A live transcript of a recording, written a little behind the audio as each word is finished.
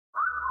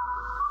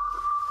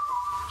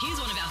Here's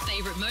one of our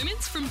favourite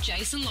moments from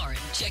Jason Lauren.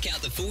 Check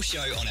out the full show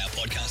on our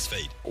podcast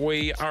feed.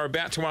 We are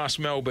about to ask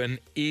Melbourne,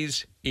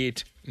 is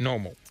it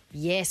normal?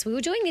 Yes, we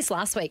were doing this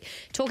last week,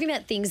 talking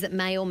about things that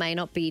may or may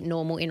not be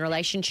normal in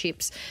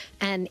relationships.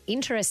 And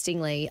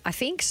interestingly, I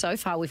think so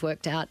far we've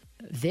worked out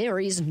there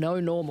is no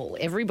normal.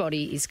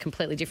 Everybody is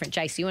completely different.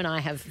 Jace, you and I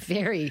have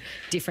very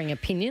differing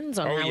opinions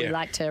on how we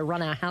like to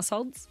run our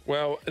households.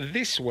 Well,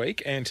 this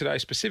week and today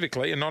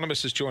specifically,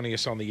 Anonymous is joining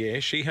us on the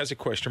air. She has a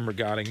question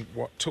regarding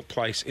what took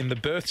place in the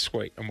birth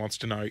suite and wants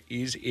to know,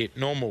 is it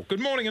normal? Good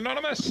morning,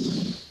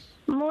 Anonymous.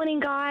 Morning,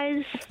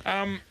 guys.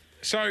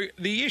 So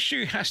the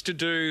issue has to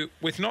do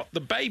with not the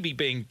baby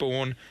being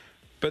born,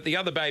 but the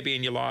other baby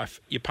in your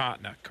life, your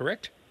partner,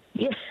 correct?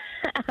 Yes,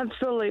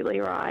 absolutely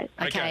right.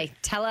 Okay,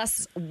 tell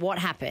us what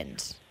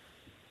happened.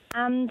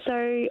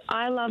 So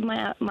I love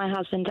my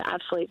husband to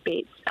absolute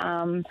bits,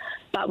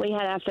 but we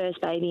had our first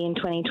baby in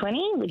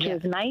 2020, which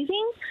was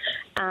amazing,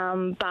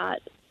 but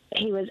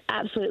he was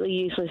absolutely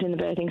useless in the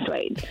birthing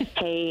suite.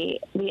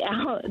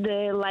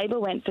 The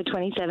labour went for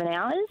 27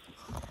 hours.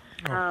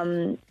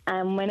 And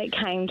when it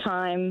came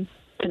time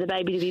for the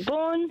baby to be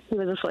born, he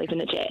was asleep in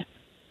the chair.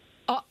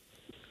 Oh,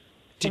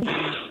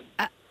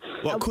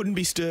 What couldn't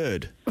be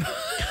stirred?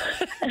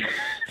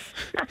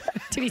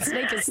 did he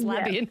sneak a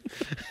slab in?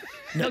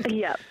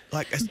 Yeah.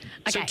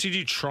 So did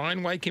you try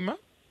and wake him up?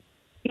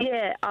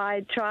 Yeah,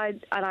 I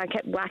tried and I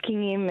kept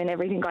whacking him and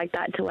everything like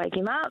that to wake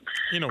him up.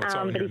 You know what's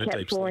on but here he in a kept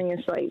deep falling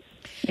asleep.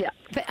 Yeah.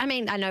 But I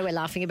mean, I know we're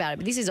laughing about it,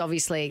 but this has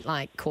obviously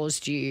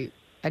caused you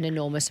an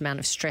enormous amount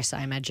of stress,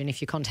 I imagine, if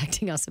you're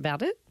contacting us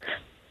about it.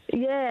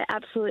 Yeah,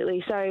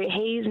 absolutely. So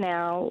he's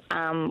now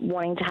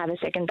wanting to have a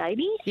second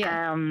baby,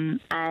 and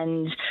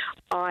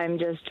I'm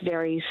just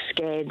very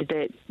scared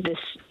that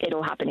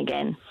it'll happen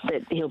again,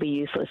 that he'll be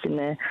useless in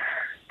the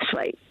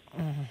suite.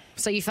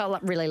 So you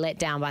felt really let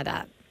down by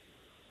that?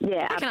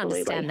 Yeah, I can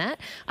absolutely. understand that.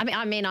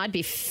 I mean, I'd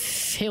be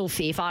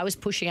filthy if I was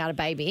pushing out a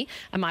baby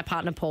and my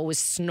partner Paul was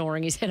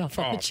snoring his head off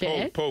on the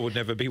chair. Paul would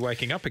never be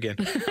waking up again.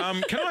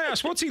 Can I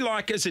ask, what's he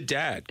like as a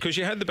dad? Because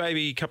you had the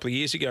baby a couple of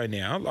years ago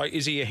now.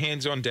 Is he a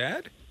hands-on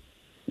dad?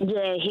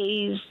 Yeah,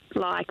 he's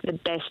like the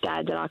best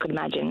dad that I could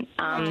imagine.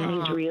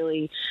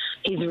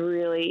 He's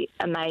really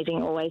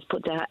amazing. Always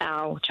puts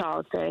our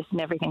child first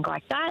and everything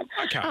like that.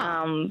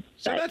 Okay,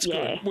 so that's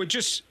good. We're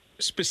just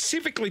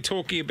specifically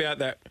talking about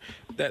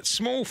that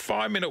small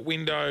 5-minute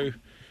window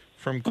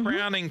from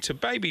crowning to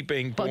baby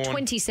being born. Well,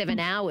 27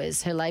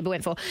 hours her labour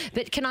went for.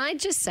 But can I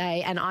just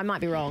say, and I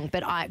might be wrong,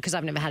 but because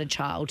I've never had a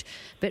child,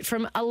 but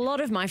from a lot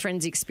of my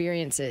friends'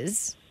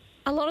 experiences,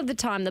 a lot of the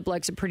time the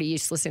blokes are pretty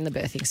useless in the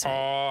birthing suite.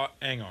 Oh,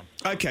 hang on.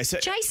 Okay, so...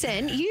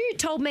 Jason, you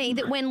told me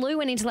that when Lou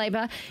went into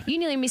labour, you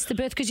nearly missed the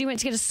birth because you went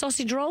to get a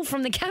sausage roll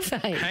from the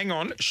cafe. Hang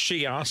on.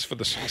 She asked for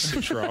the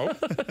sausage roll.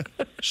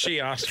 She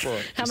asked for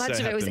it. How much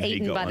of it was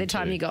eaten by the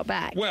time you got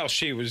back? Well,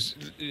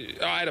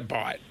 I had a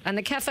bite. And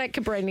the cafe at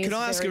Cabrini. Can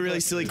I ask a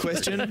really silly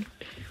question?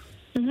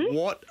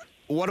 What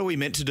are we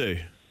meant to do?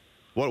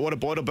 What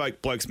are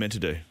blokes meant to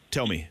do?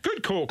 Tell me.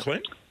 Good call,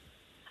 Clint.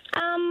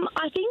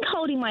 I think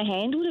holding my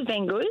hand would have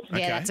been good.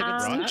 Yeah, that's a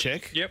good start.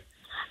 Check. Yep.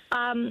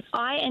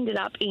 I ended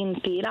up in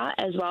theatre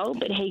as well,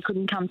 but he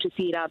couldn't come to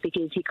theatre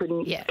because he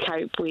couldn't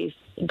cope with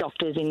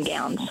doctors in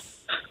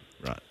gowns.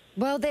 Right.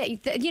 Well,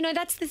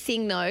 that's the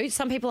thing, though.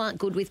 Some people aren't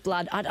good with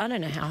blood. I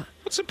don't know how.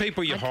 What's the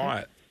people you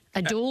hire?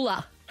 A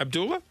doula.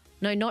 Abdullah?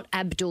 No, not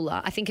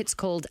Abdullah. I think it's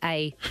called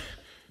a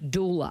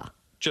doula.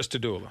 Just a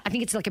doula. I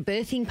think it's like a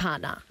birthing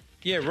partner.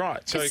 Yeah, right.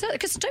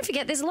 Because don't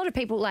forget, there's a lot of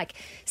people like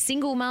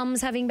single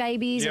mums having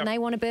babies and they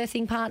want a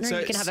birthing partner. So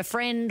you can have a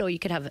friend or you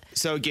could have...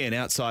 So again,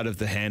 outside of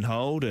the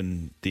handhold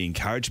and the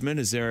encouragement,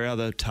 is there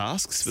other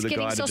tasks for the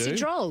guy to do? Getting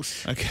sausage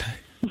rolls. Okay.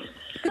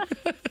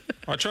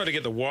 I tried to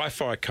get the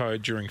Wi-Fi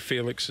code during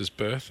Felix's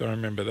birth. I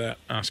remember that,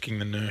 asking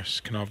the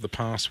nurse, can I have the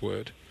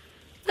password?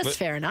 That's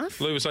fair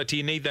enough. Lou was like, do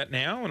you need that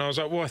now? And I was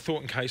like, well, I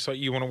thought in case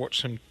you want to watch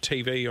some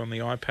TV on the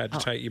iPad to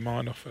take your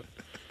mind off it.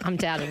 I'm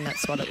doubting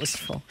that's what it was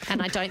for.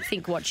 And I don't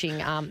think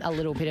watching a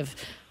little bit of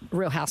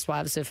Real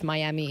Housewives of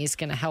Miami is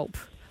going to help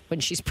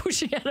when she's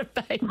pushing out a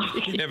baby.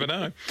 You never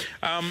know.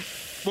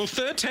 Well,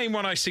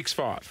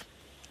 131065.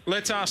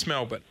 Let's ask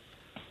Melbourne.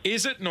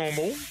 Is it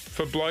normal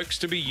for blokes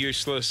to be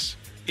useless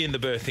in the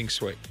birthing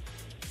suite?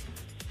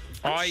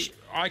 I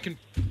can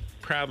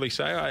proudly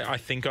say I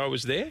think I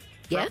was there,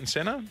 front and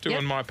centre,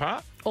 doing my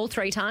part. All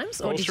 3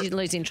 times? Or did you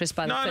lose interest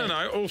by the third?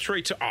 No, all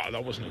 3 times. Oh,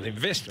 that wasn't an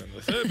investment in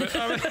the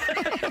third,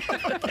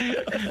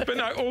 but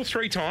no, all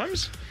 3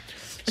 times.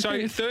 So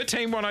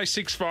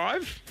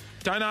 131065.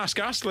 Don't ask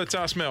us, let's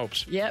ask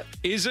Melbs. Yep.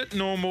 Is it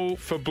normal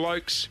for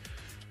blokes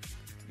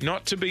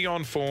not to be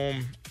on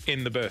form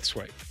in the birth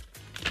suite?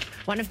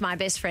 One of my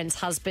best friend's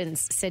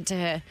husbands said to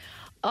her,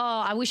 oh,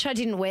 I wish I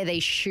didn't wear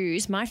these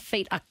shoes. My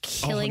feet are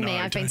killing me.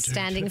 I've been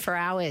standing for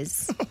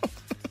hours.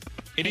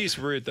 It is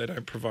rude they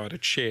don't provide a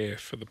chair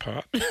for the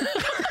part.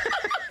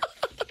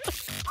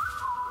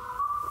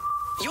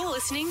 You're You're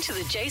listening to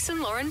the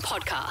Jason Lauren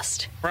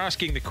podcast. We're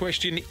asking the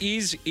question,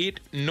 is it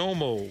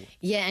normal?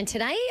 Yeah, and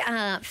today,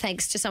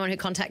 thanks to someone who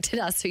contacted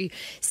us who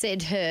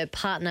said her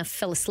partner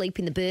fell asleep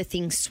in the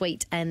birthing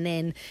suite and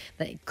then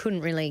they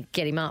couldn't really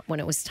get him up when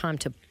it was time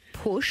to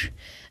push.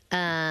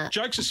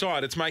 Jokes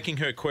aside, it's making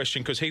her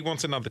question because he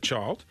wants another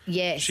child.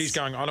 Yes. She's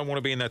going, I don't want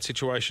to be in that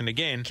situation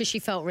again. Because she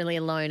felt really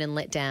alone and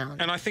let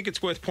down. And I think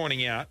it's worth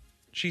pointing out,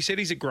 she said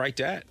he's a great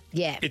dad.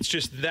 Yeah. It's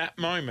just that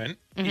moment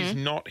is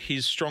not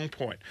his strong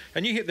point.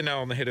 And you hit the nail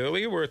on the head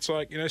earlier where it's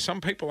like, some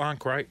people aren't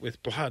great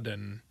with blood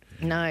and...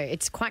 No,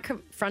 it's quite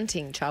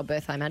confronting,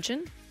 childbirth, I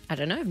imagine. I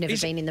don't know. I've never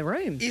been in the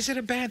room. Is it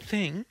a bad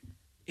thing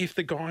if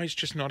the guy's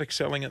just not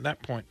excelling at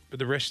that point, but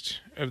the rest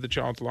of the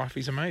child's life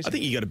is amazing? I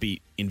think you got to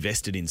be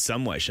invested in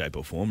some way, shape,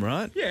 or form,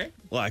 right? Yeah.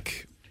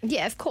 Like,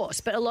 Yeah, of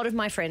course. But a lot of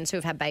my friends who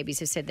have had babies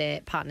have said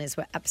their partners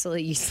were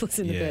absolutely useless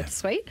in the Yeah. birth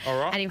suite. All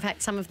right. And in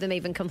fact, some of them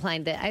even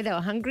complained that A, they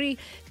were hungry,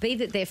 B,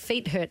 that their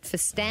feet hurt for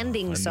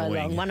standing so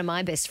annoying. long. One of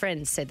my best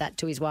friends said that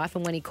to his wife.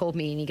 And when he called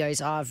me and he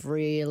goes, I've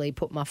really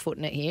put my foot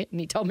in it here. And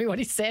he told me what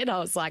he said. I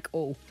was like,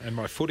 oh. And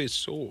my foot is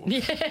sore.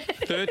 Yeah.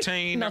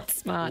 13 Not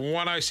smart.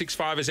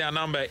 1065 is our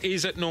number.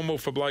 Is it normal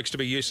for blokes to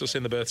be useless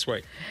in the birth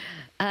suite?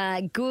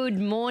 Good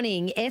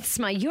morning,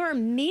 Ethsma. You're a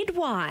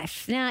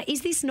midwife. Now,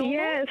 is this normal?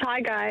 Yes,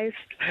 hi guys.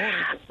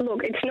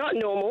 Look, it's not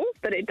normal,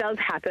 but it does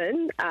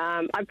happen.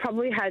 I've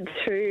probably had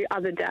 2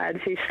 other dads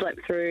who slept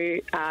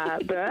through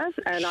birth,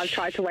 and I've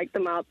tried to wake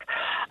them up,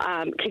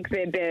 kick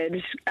their bed,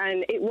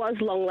 and it was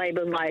long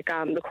labour like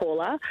the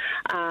caller.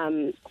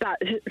 But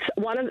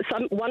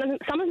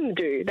some of them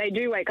do. They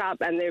do wake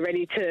up and they're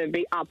ready to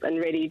be up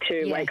and ready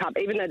to wake up,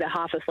 even though they're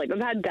half asleep.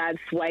 I've had dads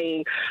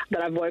swaying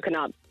that I've woken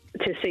up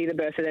to see the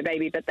birth of their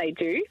baby, but they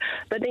do.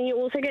 But then you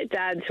also get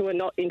dads who are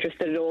not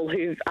interested at all,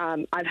 who've,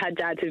 I've had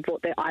dads who've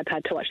bought their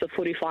iPad to watch the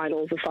footy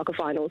finals, the soccer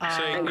finals.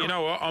 See, you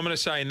know what? I'm going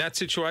to say in that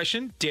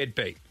situation,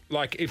 deadbeat.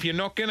 Like, if you're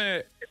not going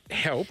to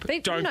help,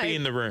 But, don't be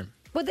in the room.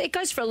 Well, it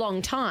goes for a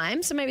long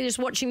time, so maybe just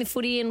watching the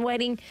footy and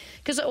waiting.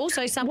 Because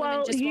also some women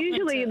Well, just want them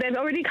usually to- they've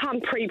already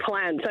come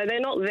pre-planned, so they're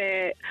not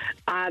there.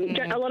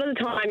 A lot of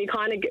the time you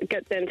kind of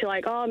get them to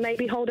like, oh,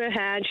 maybe hold her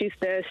hand, she's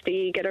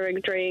thirsty, get her a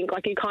drink.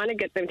 Like you kind of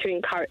get them to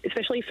encourage,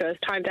 especially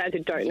first-time dads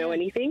who don't know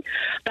anything.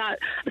 But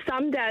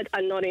some dads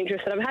are not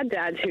interested. I've had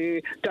dads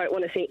who don't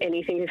want to see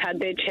anything, who've had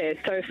their chairs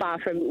so far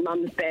from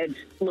mum's bed,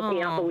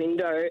 looking out the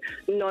window,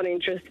 not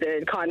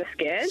interested, kind of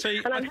scared. See,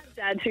 and I've had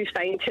dads who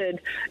fainted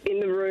in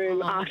the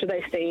room after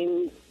they've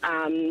seen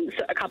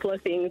a couple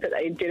of things that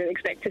they didn't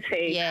expect to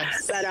see.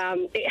 Yes. But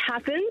it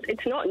happens.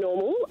 It's not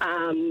normal,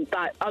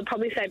 but I'd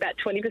probably say about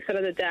 20%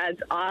 of the dads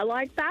are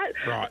like that.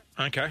 Right.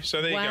 Okay.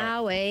 So there you go.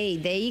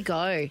 Wowee, there you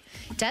go.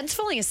 Dad's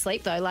falling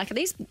asleep, though. Like, are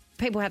these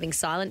people having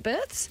silent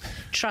births?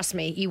 Trust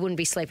me, you wouldn't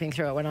be sleeping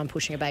through it when I'm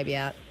pushing a baby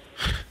out.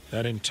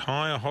 That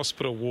entire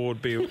hospital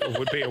ward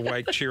would be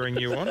awake cheering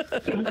you on.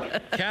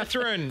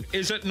 Catherine,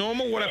 is it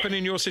normal? What happened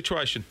in your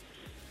situation?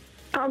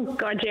 Oh,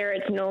 God, yeah,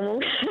 it's normal.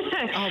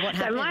 What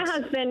So my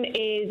happened? husband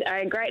is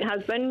a great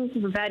husband.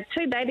 We've had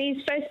 2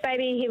 babies. First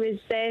baby, he was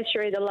there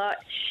through the lot.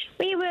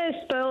 We were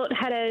spoilt,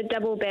 had a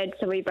double bed,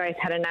 so we both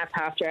had a nap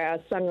after our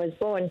son was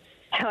born.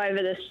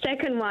 However, the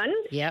second one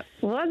Yep.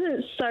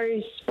 wasn't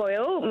so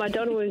spoiled. My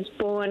daughter was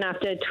born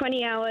after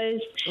 20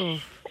 hours.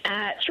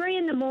 At 3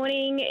 in the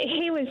morning,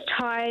 he was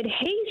tired.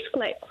 He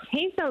slept.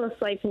 He fell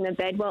asleep in the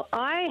bed. Well,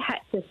 I had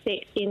to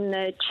sit in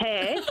the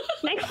chair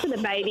next to the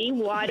baby,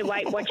 wide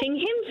awake, watching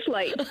him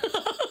sleep.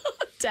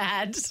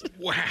 Dad.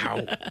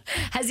 Wow.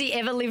 Has he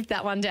ever lived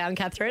that one down,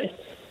 Catherine?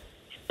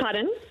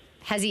 Pardon?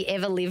 Has he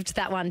ever lived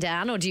that one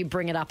down, or do you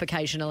bring it up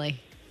occasionally?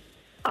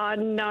 Oh,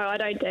 no, I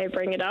don't dare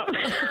bring it up.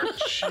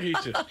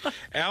 Jesus.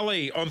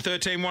 Ali, on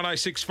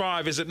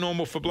 131065, is it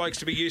normal for blokes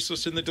to be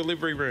useless in the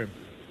delivery room?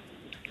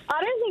 I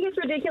don't think it's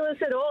ridiculous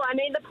at all. I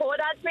mean, the poor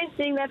dad's been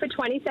sitting there for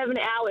 27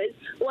 hours.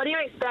 What do you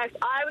expect?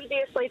 I would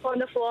be asleep on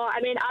the floor. I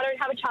mean, I don't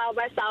have a child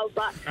myself,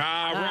 but...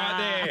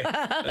 Right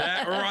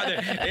there.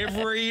 Right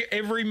there.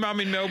 Every mum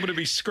in Melbourne would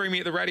be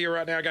screaming at the radio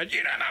right now going,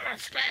 you don't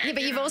understand. Yeah,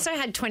 but you've also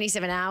had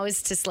 27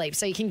 hours to sleep,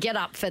 so you can get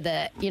up for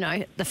the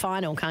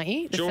final, can't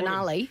you? The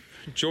finale.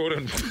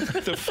 Jordan,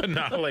 the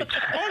finale.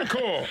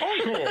 Encore.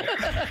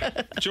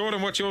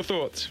 Jordan, what's your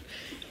thoughts?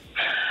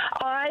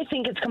 I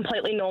think it's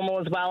completely normal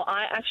as well.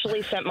 I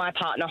actually sent my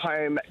partner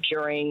home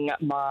during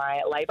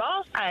my labour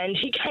and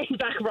he came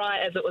back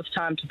right as it was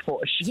time to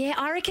push. Yeah,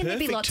 I reckon there'd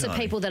be Perfect lots of time.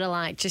 people that are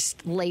like,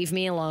 just leave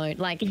me alone.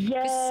 Like,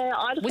 Yeah,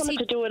 I just was wanted he-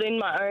 to do it in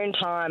my own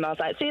time. I was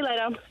like, see you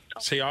later.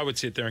 See, I would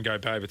sit there and go,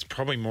 babe, it's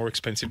probably more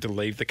expensive to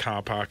leave the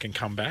car park and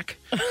come back.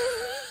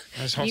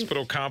 Those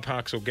hospital car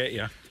parks will get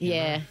you.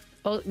 Yeah.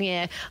 Well,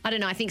 yeah. I don't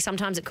know. I think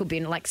sometimes it could be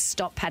like,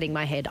 stop patting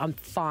my head. I'm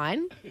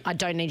fine. I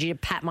don't need you to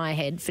pat my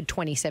head for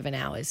 27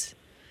 hours.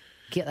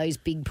 Get those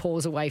big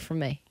paws away from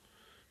me.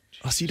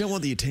 Oh, so you don't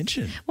want the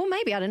attention? Well,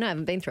 maybe. I don't know. I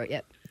haven't been through it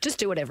yet. Just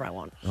do whatever I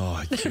want.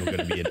 Oh, you're going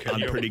to be an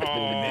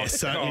unpredictable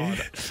mess, aren't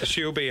you?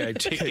 She'll be a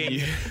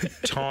ticking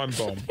time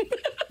bomb.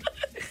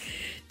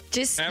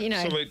 Just,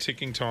 Absolute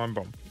ticking time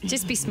bomb.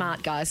 just be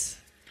smart, guys.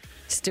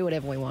 Just do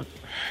whatever we want.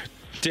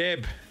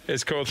 Deb,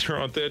 is called through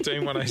on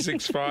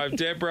 131065.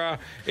 Deborah,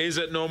 is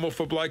it normal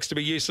for blokes to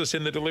be useless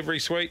in the delivery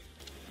suite?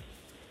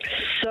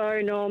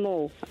 So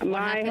normal. My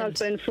happened?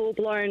 husband,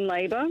 full-blown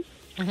labour,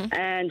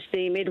 and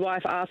the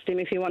midwife asked him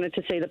if he wanted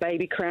to see the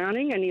baby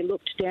crowning, and he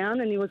looked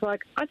down and he was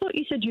like, I thought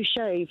you said you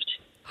shaved.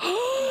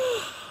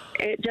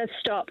 It just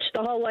stopped.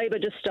 The whole labour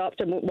just stopped,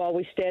 and while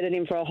we stared at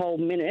him for a whole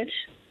minute,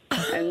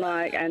 and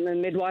the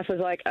midwife was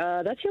like,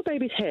 that's your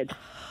baby's head.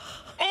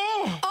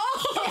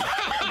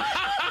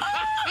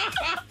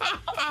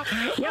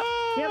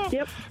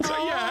 Yep. So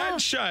you had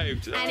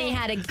shaved. And he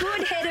had a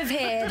good head of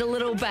hair, the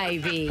little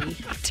baby.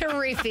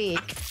 Terrific.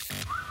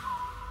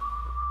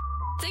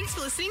 Thanks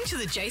for listening to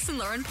the Jason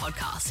Lauren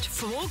podcast.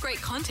 For more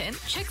great content,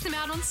 check them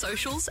out on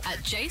socials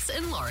at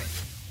Jason Lauren.